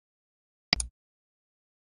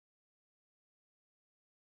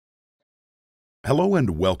Hello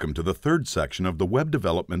and welcome to the third section of the Web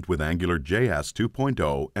Development with AngularJS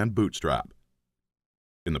 2.0 and Bootstrap.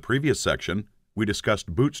 In the previous section, we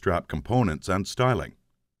discussed Bootstrap components and styling.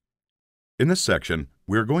 In this section,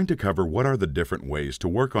 we are going to cover what are the different ways to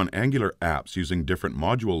work on Angular apps using different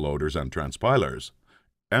module loaders and transpilers,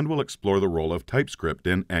 and we'll explore the role of TypeScript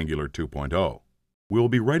in Angular 2.0. We will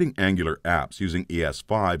be writing Angular apps using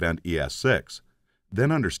ES5 and ES6, then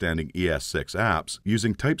understanding ES6 apps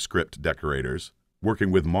using Typescript Decorators, working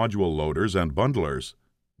with module loaders and bundlers,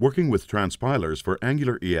 working with transpilers for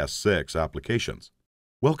Angular ES6 applications.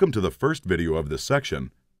 Welcome to the first video of this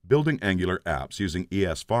section, Building Angular Apps using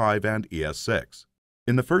ES5 and ES6.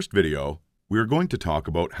 In the first video, we are going to talk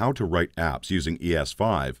about how to write apps using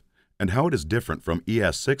ES5 and how it is different from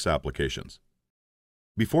ES6 applications.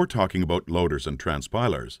 Before talking about loaders and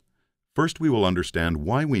transpilers, first we will understand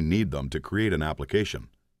why we need them to create an application.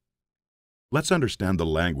 Let's understand the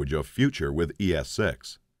language of future with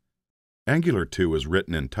ES6. Angular 2 is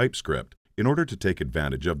written in TypeScript in order to take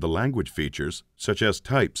advantage of the language features such as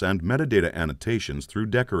types and metadata annotations through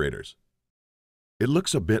decorators. It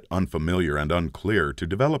looks a bit unfamiliar and unclear to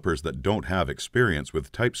developers that don't have experience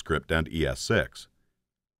with TypeScript and ES6.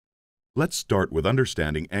 Let's start with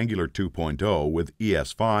understanding Angular 2.0 with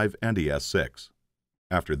ES5 and ES6.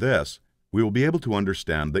 After this, we will be able to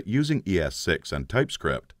understand that using ES6 and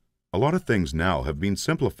TypeScript, a lot of things now have been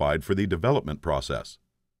simplified for the development process.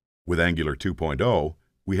 With Angular 2.0,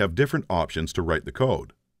 we have different options to write the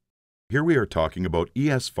code. Here we are talking about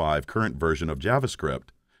ES5 current version of JavaScript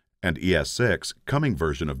and ES6 coming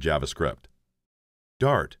version of JavaScript.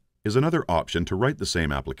 Dart is another option to write the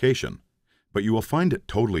same application, but you will find it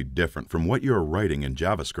totally different from what you are writing in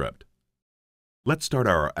JavaScript. Let's start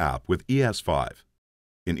our app with ES5.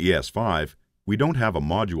 In ES5, we don't have a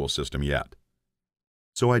module system yet.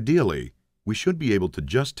 So ideally, we should be able to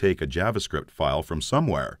just take a JavaScript file from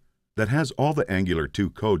somewhere that has all the Angular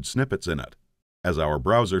 2 code snippets in it. As our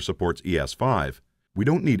browser supports ES5, we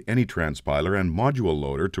don't need any transpiler and module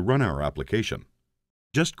loader to run our application.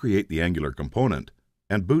 Just create the Angular component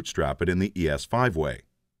and bootstrap it in the ES5 way.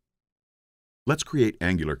 Let's create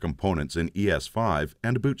Angular components in ES5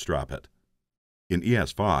 and bootstrap it. In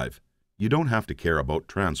ES5, you don't have to care about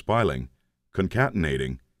transpiling,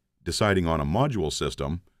 concatenating, deciding on a module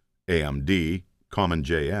system, AMD,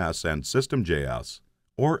 CommonJS, and System.js,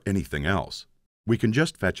 or anything else. We can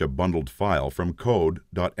just fetch a bundled file from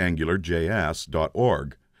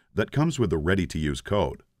code.angularjs.org that comes with the ready-to-use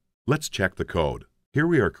code. Let's check the code. Here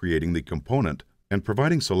we are creating the component and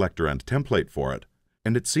providing selector and template for it,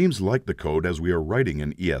 and it seems like the code as we are writing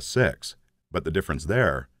in ES6, but the difference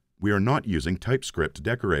there, we are not using TypeScript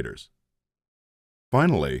decorators.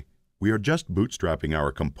 Finally, we are just bootstrapping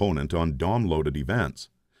our component on DOM-loaded events,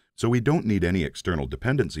 so we don't need any external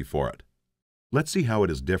dependency for it. Let's see how it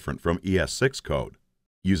is different from ES6 code.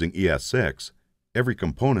 Using ES6, every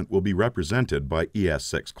component will be represented by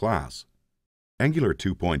ES6 class. Angular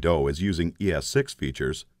 2.0 is using ES6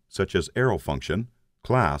 features such as arrow function,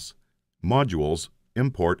 class, modules,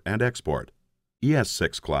 import, and export.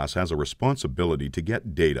 ES6 class has a responsibility to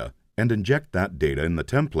get data and inject that data in the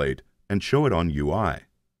template and show it on UI.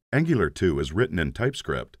 Angular 2 is written in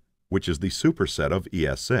TypeScript, which is the superset of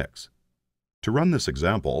ES6. To run this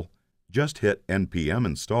example, just hit npm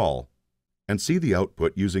install and see the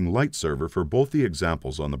output using Lightserver for both the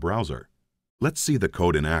examples on the browser. Let's see the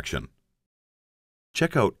code in action.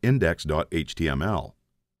 Check out index.html.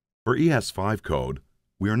 For ES5 code,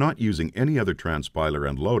 we are not using any other transpiler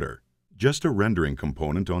and loader, just a rendering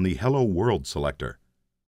component on the Hello World selector.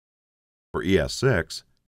 For ES6,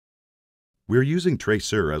 we are using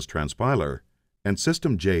Traceur as transpiler and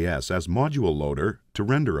System.js as module loader to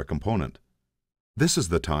render a component. This is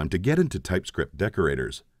the time to get into TypeScript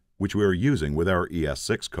Decorators, which we are using with our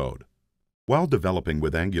ES6 code. While developing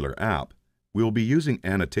with Angular app, we will be using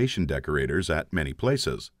annotation decorators at many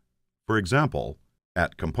places. For example,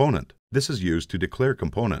 at component, this is used to declare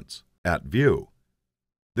components. At view,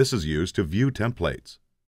 this is used to view templates.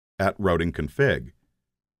 At routing config,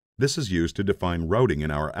 this is used to define routing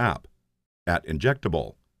in our app. At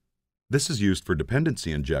injectable, this is used for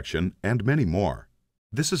dependency injection and many more.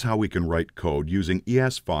 This is how we can write code using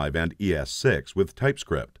ES5 and ES6 with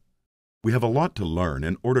TypeScript. We have a lot to learn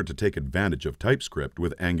in order to take advantage of TypeScript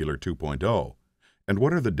with Angular 2.0, and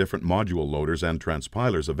what are the different module loaders and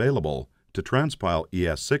transpilers available to transpile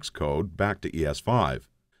ES6 code back to ES5,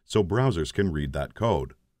 so browsers can read that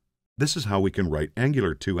code. This is how we can write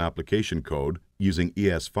Angular 2 application code using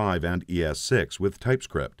ES5 and ES6 with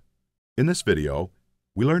TypeScript. In this video,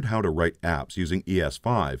 we learned how to write apps using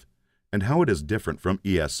ES5 and how it is different from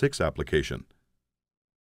ES6 application.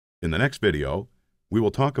 In the next video, we will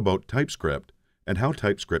talk about TypeScript and how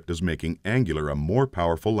TypeScript is making Angular a more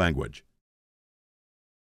powerful language.